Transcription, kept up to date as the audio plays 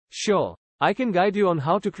Sure, I can guide you on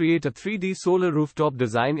how to create a 3D solar rooftop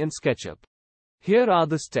design in SketchUp. Here are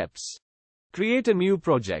the steps. Create a new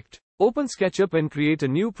project. Open SketchUp and create a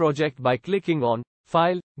new project by clicking on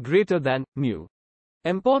File, greater than, New.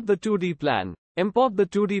 Import the 2D plan. Import the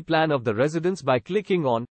 2D plan of the residence by clicking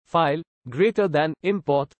on File, greater than,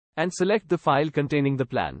 Import, and select the file containing the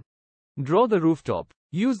plan. Draw the rooftop.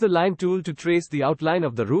 Use the line tool to trace the outline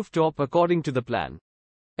of the rooftop according to the plan.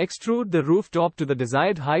 Extrude the rooftop to the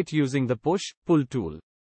desired height using the Push-Pull tool.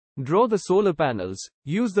 Draw the solar panels.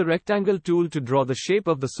 Use the rectangle tool to draw the shape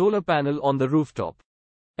of the solar panel on the rooftop.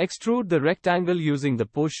 Extrude the rectangle using the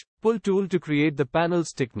Push-Pull tool to create the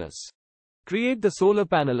panel's thickness. Create the solar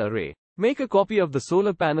panel array. Make a copy of the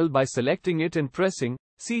solar panel by selecting it and pressing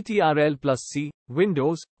Ctrl+C,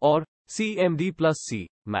 Windows, or CMD+C,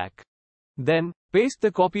 Mac. Then, paste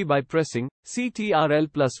the copy by pressing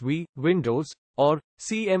Ctrl+V, Windows, or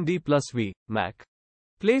CMD+V, Mac.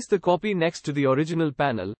 Place the copy next to the original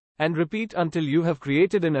panel, and repeat until you have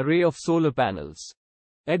created an array of solar panels.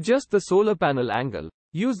 Adjust the solar panel angle.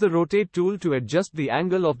 Use the Rotate tool to adjust the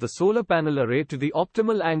angle of the solar panel array to the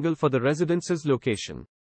optimal angle for the residence's location.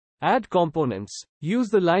 Add components. Use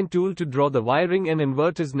the Line tool to draw the wiring and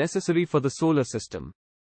inverters necessary for the solar system.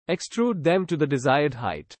 Extrude them to the desired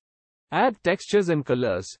height. Add textures and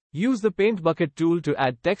colors. Use the Paint Bucket tool to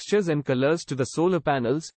add textures and colors to the solar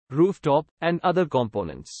panels, rooftop, and other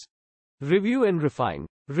components. Review and refine.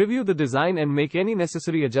 Review the design and make any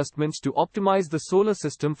necessary adjustments to optimize the solar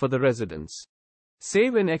system for the residence.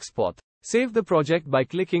 Save and export. Save the project by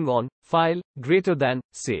clicking on File, greater than,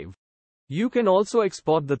 Save. You can also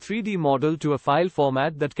export the 3D model to a file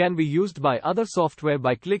format that can be used by other software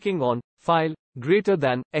by clicking on File, greater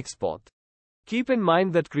than, Export. Keep in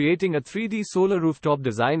mind that creating a 3D solar rooftop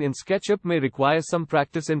design in SketchUp may require some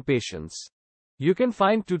practice and patience. You can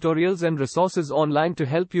find tutorials and resources online to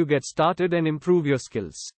help you get started and improve your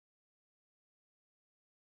skills.